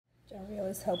Jahriel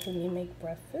is helping me make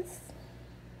breakfast.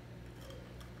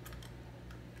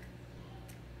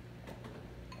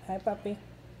 Hi, puppy.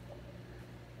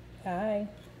 Hi.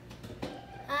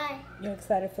 Hi. You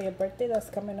excited for your birthday that's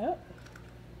coming up?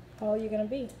 How old are you gonna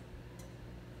be?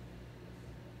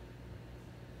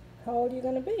 How old are you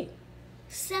gonna be?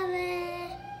 7.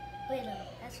 Wait, no,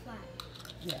 that's 5.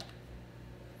 Yeah.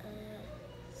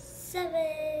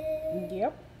 7.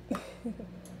 Yep.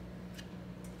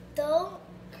 Don't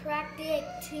crack the egg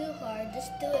too hard.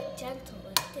 Just do it gentle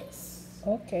like this.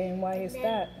 Okay, and why is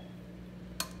that?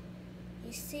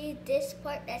 You see this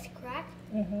part that's cracked?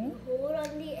 You hold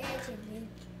on the edge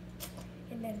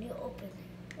and then you open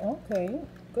it. Okay,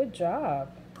 good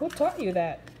job. Who taught you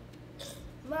that?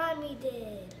 Mommy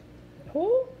did.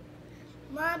 Who?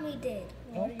 Mommy did.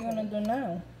 What are you gonna do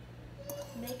now?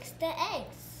 Mix the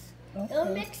eggs. Okay.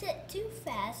 Don't mix it too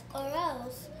fast or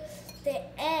else the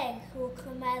egg will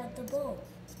come out of the bowl.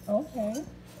 Okay.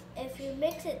 If you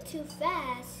mix it too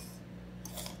fast,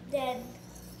 then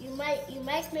you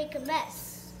might make a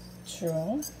mess.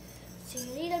 True. So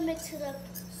you need to mix it up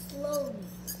slowly.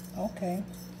 Okay.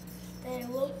 Then it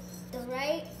won't the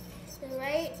right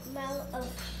amount of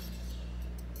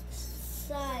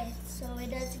size so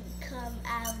it doesn't come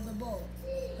out of the bowl.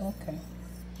 Okay.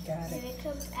 Got When it. it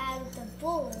comes out of the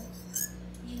bowl,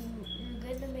 you're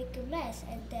gonna make a mess,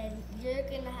 and then you're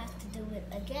gonna have to do it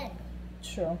again.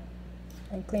 True.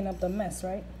 And clean up the mess,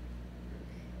 right?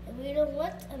 And we don't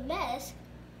want a mess,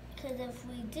 because if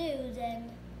we do,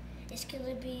 then it's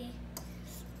gonna be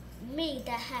me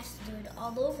that has to do it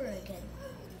all over again.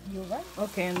 You're right.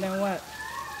 Okay, and then what?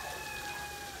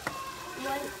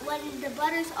 When the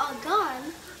butter's all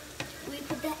gone, we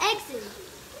put the eggs in.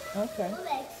 Okay. Full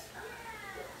eggs.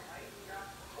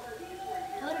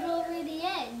 Put it over the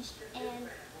edge, and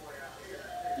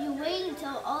you wait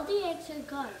until all the eggs are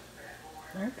gone.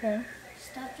 Okay.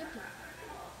 Stop dripping.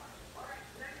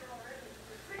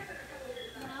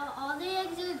 Now all the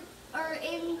eggs are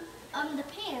in the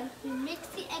pan. We mix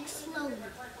the eggs slowly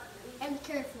and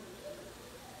carefully.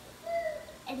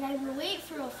 And then we wait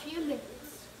for a few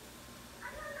minutes.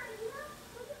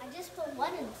 I just put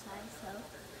one inside, so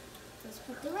let's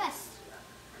put the rest.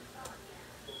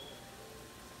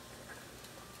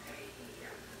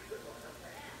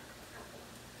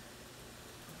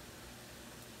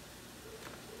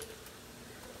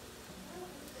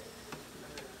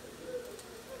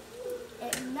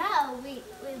 And now we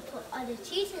put other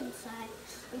cheese inside.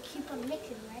 We keep on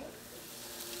mixing, right?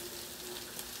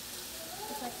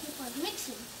 If I keep on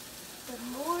mixing, the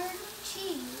more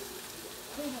cheese,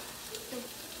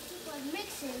 keep on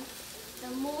mixing,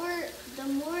 the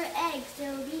more eggs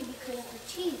there will be because of the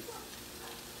cheese.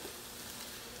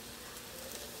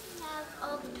 We have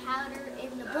all the powder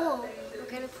in the bowl. We're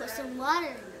gonna put some water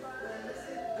in it.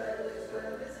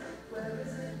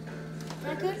 Is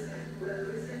that good?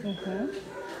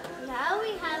 Now we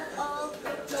have all the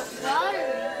water in.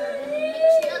 We're going to mix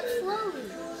it up slowly.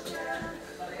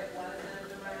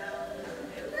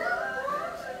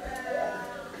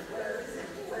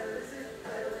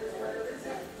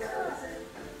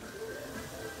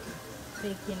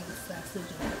 Baking the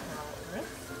sausage and flour.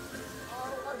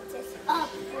 All of this up.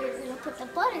 We're going to put the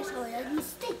butter so it doesn't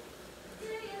stick.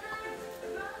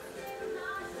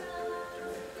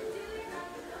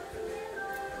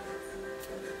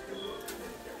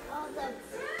 All the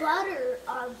butter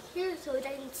on here so it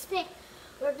doesn't stick.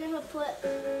 We're gonna put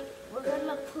the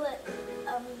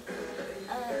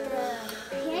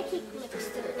pancake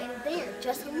mixture in there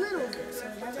just a little bit so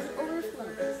it doesn't overflow.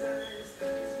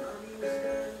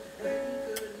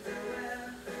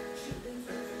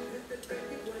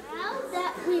 Now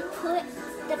that we put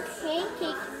the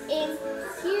pancake in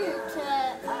here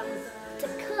to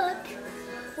cook,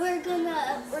 we're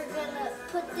gonna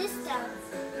put this down.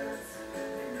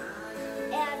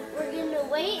 And we're gonna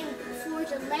wait for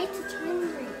the light to turn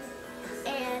green.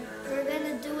 And we're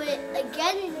gonna do it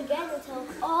again and again until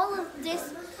all of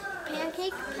this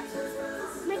pancake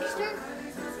mixture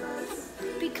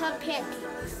become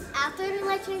pancakes. After the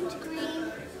light turns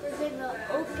green, we're gonna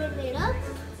open it up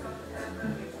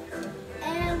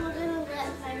and we're gonna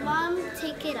let my mom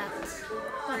take it out.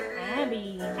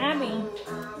 Abby.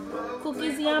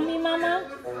 Cookies yummy, mama?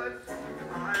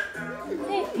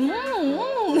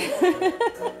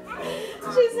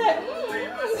 She said,